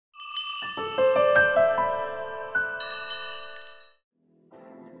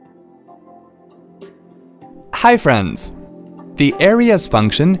Hi friends! The areas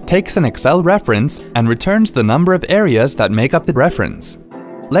function takes an Excel reference and returns the number of areas that make up the reference.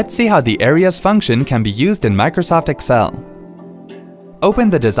 Let's see how the areas function can be used in Microsoft Excel.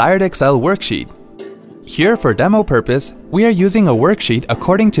 Open the desired Excel worksheet. Here, for demo purpose, we are using a worksheet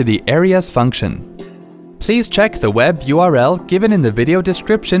according to the areas function. Please check the web URL given in the video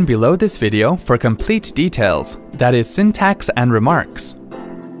description below this video for complete details, that is, syntax and remarks.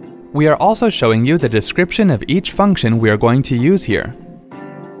 We are also showing you the description of each function we are going to use here.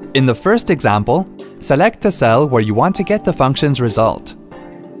 In the first example, select the cell where you want to get the function's result.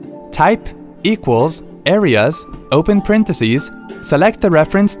 Type equals areas, open parentheses, select the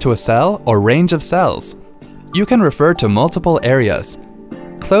reference to a cell or range of cells. You can refer to multiple areas.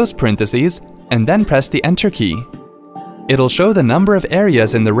 Close parentheses, and then press the Enter key. It'll show the number of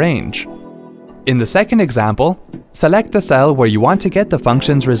areas in the range. In the second example, select the cell where you want to get the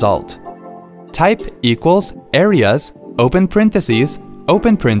function's result. Type equals areas, open parentheses,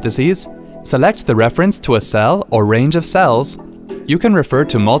 select the reference to a cell or range of cells. You can refer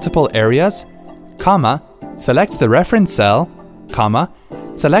to multiple areas, comma, select the reference cell, comma,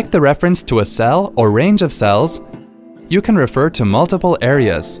 select the reference to a cell or range of cells. You can refer to multiple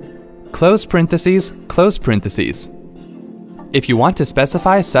areas. Close parentheses, close parentheses. If you want to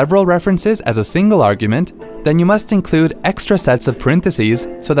specify several references as a single argument, then you must include extra sets of parentheses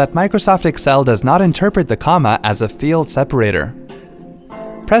so that Microsoft Excel does not interpret the comma as a field separator.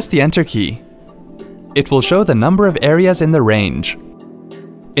 Press the Enter key. It will show the number of areas in the range.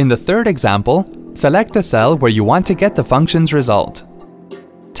 In the third example, select the cell where you want to get the function's result.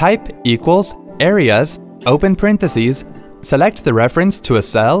 Type equals areas, open parentheses, select the reference to a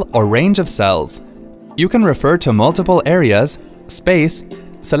cell or range of cells. You can refer to multiple areas, space,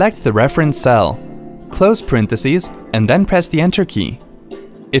 select the reference cell, close parentheses, and then press the Enter key.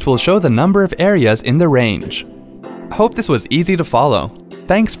 It will show the number of areas in the range. Hope this was easy to follow.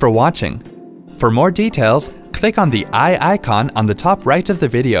 Thanks for watching. For more details, click on the eye icon on the top right of the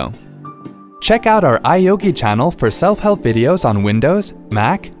video. Check out our iYogi channel for self-help videos on Windows,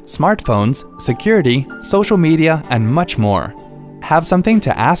 Mac, smartphones, security, social media, and much more. Have something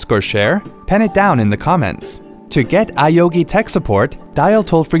to ask or share? Pen it down in the comments. To get iYogi tech support, dial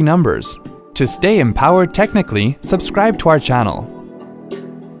toll-free numbers. To stay empowered technically, subscribe to our channel.